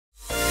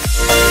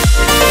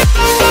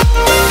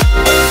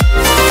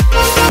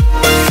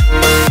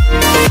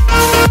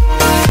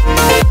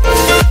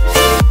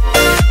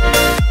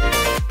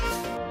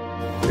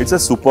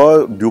It's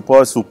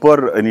a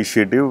super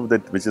initiative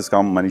which has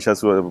come.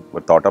 Manisha's who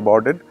have thought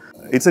about it.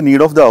 It's a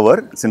need of the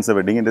hour since the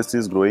wedding industry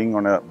is growing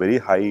on a very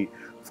high,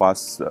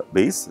 fast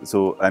base.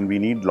 So, and we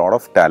need a lot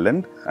of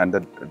talent, and the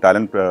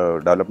talent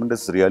development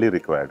is really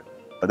required.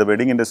 The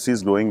wedding industry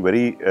is growing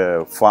very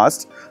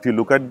fast. If you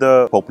look at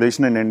the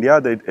population in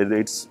India,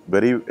 it's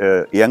very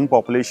young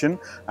population,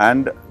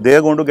 and they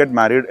are going to get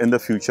married in the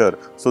future.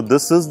 So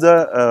this is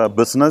the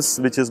business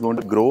which is going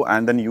to grow,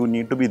 and then you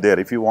need to be there.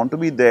 If you want to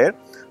be there,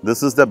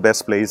 this is the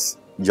best place.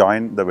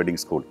 Join the wedding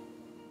school.